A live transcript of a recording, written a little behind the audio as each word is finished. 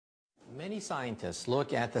Many scientists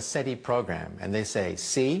look at the SETI program and they say,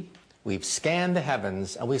 see, we've scanned the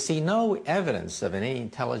heavens and we see no evidence of any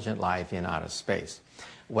intelligent life in outer space.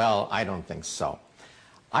 Well, I don't think so.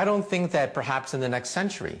 I don't think that perhaps in the next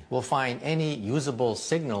century we'll find any usable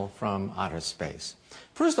signal from outer space.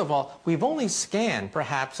 First of all, we've only scanned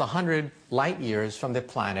perhaps 100 light years from the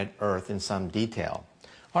planet Earth in some detail.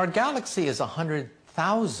 Our galaxy is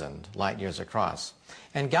 100,000 light years across,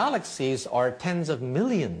 and galaxies are tens of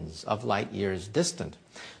millions of light years distant.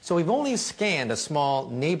 So we've only scanned a small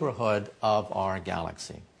neighborhood of our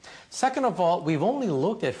galaxy. Second of all, we've only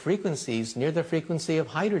looked at frequencies near the frequency of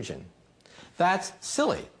hydrogen. That's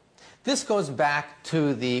silly. This goes back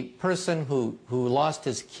to the person who lost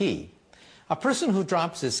his key. A person who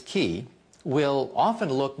drops his key will often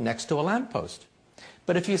look next to a lamppost.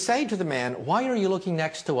 But if you say to the man, why are you looking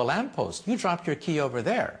next to a lamppost? You dropped your key over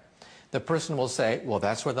there. The person will say, well,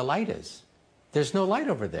 that's where the light is. There's no light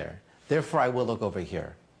over there. Therefore, I will look over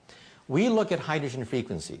here. We look at hydrogen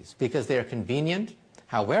frequencies because they are convenient.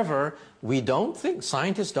 However,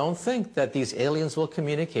 scientists don't think that these aliens will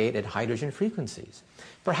communicate at hydrogen frequencies.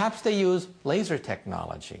 Perhaps they use laser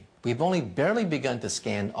technology. We've only barely begun to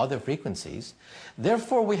scan other frequencies.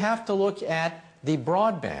 Therefore, we have to look at the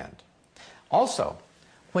broadband. Also,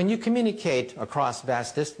 when you communicate across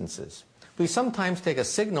vast distances, we sometimes take a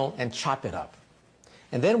signal and chop it up.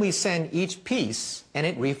 And then we send each piece and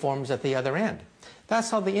it reforms at the other end. That's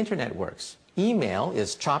how the internet works. Email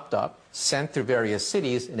is chopped up, sent through various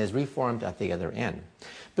cities, and is reformed at the other end.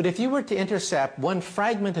 But if you were to intercept one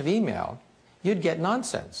fragment of email, you'd get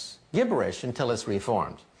nonsense, gibberish until it's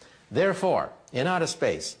reformed. Therefore, in outer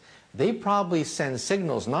space, they probably send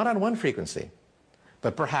signals not on one frequency,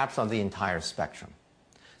 but perhaps on the entire spectrum,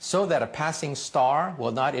 so that a passing star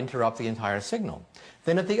will not interrupt the entire signal.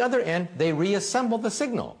 Then at the other end, they reassemble the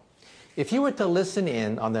signal. If you were to listen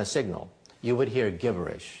in on their signal, you would hear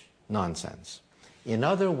gibberish, nonsense. In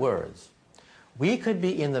other words, we could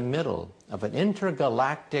be in the middle of an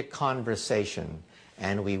intergalactic conversation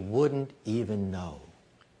and we wouldn't even know.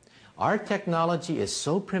 Our technology is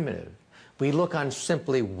so primitive, we look on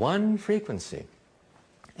simply one frequency.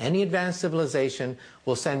 Any advanced civilization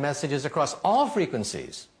will send messages across all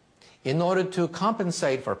frequencies in order to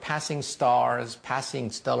compensate for passing stars, passing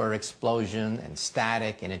stellar explosion, and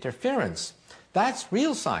static and interference. That's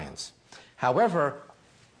real science. However,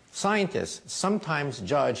 scientists sometimes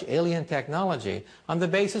judge alien technology on the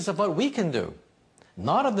basis of what we can do,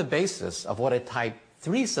 not on the basis of what a Type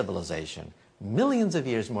 3 civilization, millions of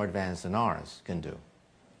years more advanced than ours, can do.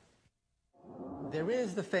 There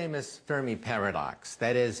is the famous Fermi paradox.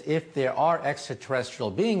 That is, if there are extraterrestrial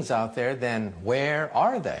beings out there, then where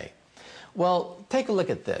are they? Well, take a look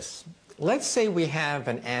at this. Let's say we have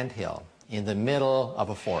an anthill in the middle of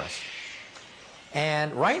a forest.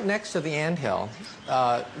 And right next to the anthill,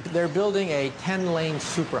 they're building a 10-lane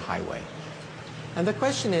superhighway. And the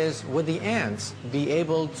question is, would the ants be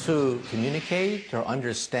able to communicate or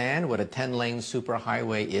understand what a 10-lane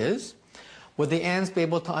superhighway is? Would the ants be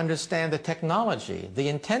able to understand the technology, the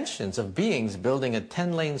intentions of beings building a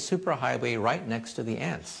 10-lane superhighway right next to the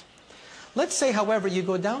ants? Let's say, however, you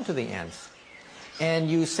go down to the ants and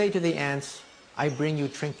you say to the ants, I bring you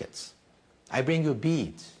trinkets, I bring you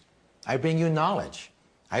beads, I bring you knowledge,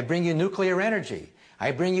 I bring you nuclear energy,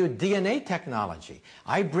 I bring you DNA technology,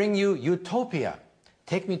 I bring you utopia.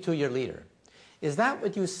 Take me to your leader. Is that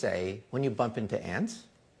what you say when you bump into ants?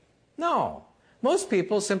 No. Most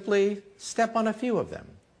people simply step on a few of them.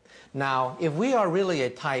 Now, if we are really a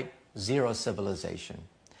Type 0 civilization,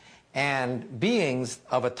 and beings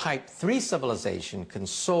of a Type 3 civilization can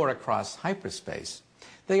soar across hyperspace,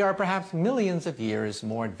 they are perhaps millions of years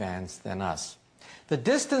more advanced than us. The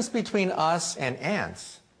distance between us and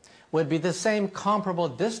ants would be the same comparable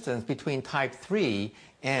distance between Type 3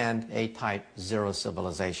 and a Type 0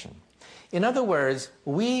 civilization. In other words,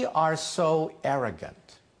 we are so arrogant,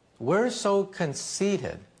 we're so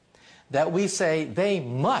conceited that we say they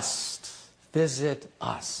must visit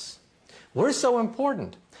us. We're so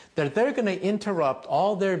important that they're going to interrupt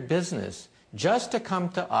all their business just to come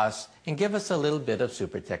to us and give us a little bit of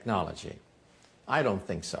super technology. I don't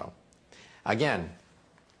think so. Again,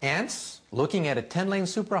 ants looking at a 10-lane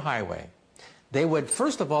superhighway, they would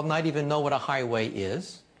first of all not even know what a highway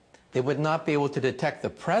is. They would not be able to detect the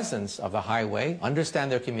presence of a highway,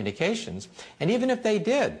 understand their communications, and even if they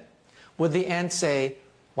did, would the ants say,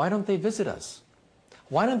 why don't they visit us?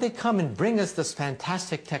 Why don't they come and bring us this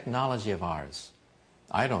fantastic technology of ours?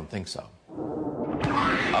 I don't think so.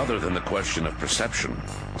 Other than the question of perception,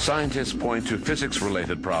 scientists point to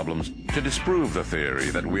physics-related problems to disprove the theory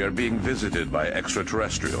that we are being visited by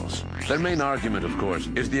extraterrestrials. Their main argument, of course,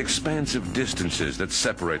 is the expansive distances that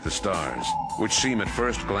separate the stars, which seem at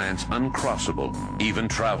first glance uncrossable, even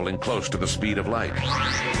traveling close to the speed of light.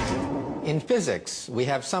 In physics, we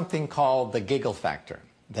have something called the giggle factor.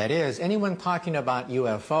 That is, anyone talking about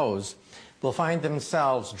UFOs will find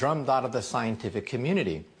themselves drummed out of the scientific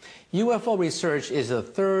community. UFO research is the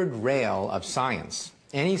third rail of science.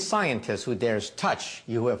 Any scientist who dares touch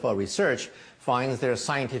UFO research finds their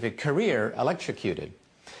scientific career electrocuted.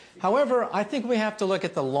 However, I think we have to look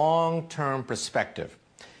at the long-term perspective.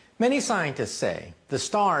 Many scientists say the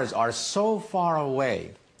stars are so far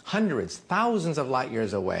away, hundreds, thousands of light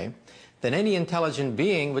years away, that any intelligent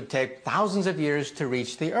being would take thousands of years to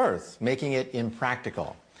reach the Earth, making it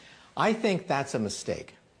impractical. I think that's a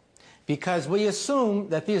mistake, because we assume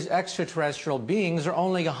that these extraterrestrial beings are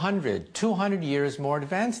only 100, 200 years more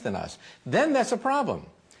advanced than us. Then that's a problem.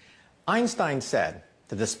 Einstein said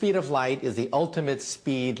that the speed of light is the ultimate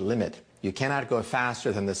speed limit. You cannot go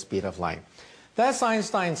faster than the speed of light. That's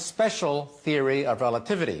Einstein's special theory of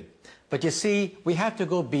relativity. But you see, we have to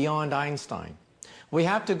go beyond Einstein. We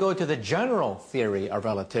have to go to the general theory of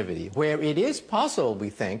relativity, where it is possible, we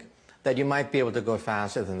think, that you might be able to go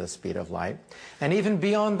faster than the speed of light. And even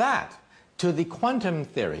beyond that, to the quantum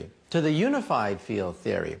theory, to the unified field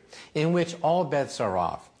theory, in which all bets are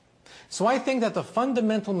off. So I think that the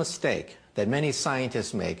fundamental mistake that many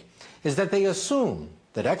scientists make is that they assume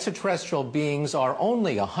that extraterrestrial beings are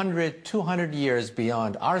only 100, 200 years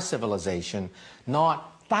beyond our civilization,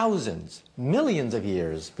 not thousands, millions of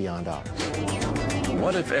years beyond ours.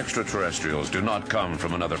 What if extraterrestrials do not come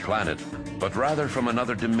from another planet, but rather from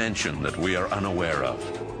another dimension that we are unaware of?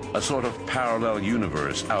 A sort of parallel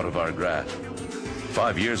universe out of our grasp.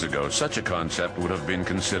 5 years ago, such a concept would have been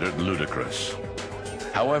considered ludicrous.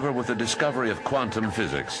 However, with the discovery of quantum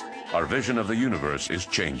physics, our vision of the universe is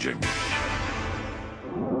changing.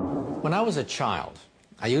 When I was a child,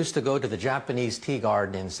 I used to go to the Japanese tea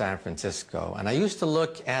garden in San Francisco, and I used to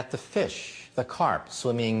look at the fish, the carp,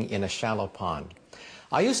 swimming in a shallow pond.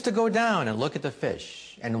 I used to go down and look at the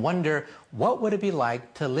fish and wonder what would it be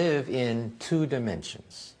like to live in 2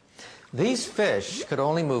 dimensions. These fish could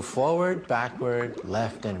only move forward, backward,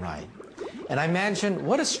 left, and right. And I imagined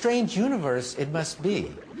what a strange universe it must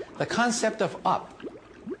be. The concept of up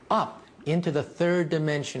into the 3rd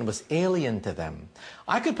dimension was alien to them.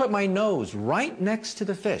 I could put my nose right next to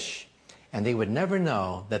the fish, and they would never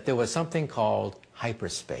know that there was something called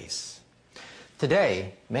hyperspace.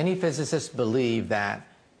 Today, many physicists believe that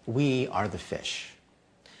we are the fish.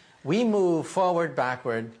 We move forward,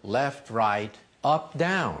 backward, left, right, up,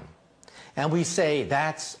 down. And we say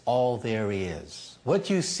that's all there is. What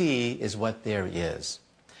you see is what there is.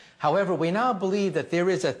 However, we now believe that there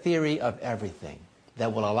is a theory of everything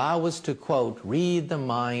that will allow us to, quote, read the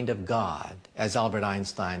mind of God, as Albert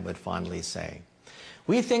Einstein would fondly say.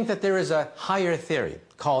 We think that there is a higher theory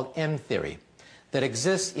called M theory that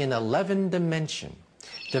exists in 11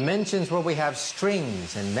 dimensions where we have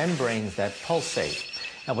strings and membranes that pulsate.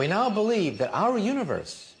 And we now believe that our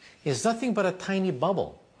universe is nothing but a tiny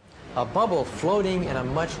bubble, a bubble floating in a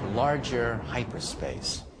much larger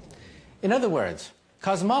hyperspace. In other words,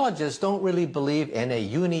 cosmologists don't really believe in a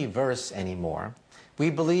universe anymore. We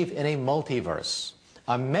believe in a multiverse,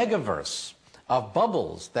 a megaverse of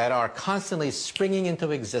bubbles that are constantly springing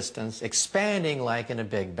into existence, expanding like in a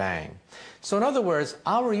Big Bang. So in other words,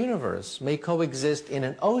 our universe may coexist in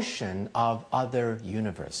an ocean of other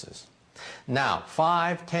universes. Now,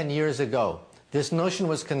 5, 10 years ago, this notion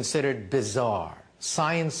was considered bizarre,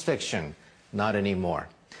 science fiction. Not anymore.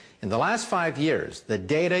 In the last 5 years, the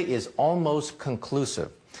data is almost conclusive.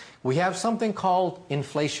 We have something called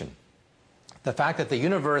inflation. The fact that the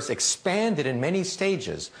universe expanded in many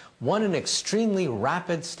stages, one an extremely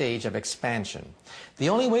rapid stage of expansion. The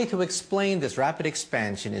only way to explain this rapid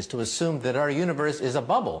expansion is to assume that our universe is a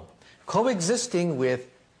bubble, coexisting with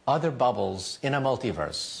other bubbles in a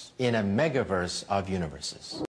multiverse, in a megaverse of universes.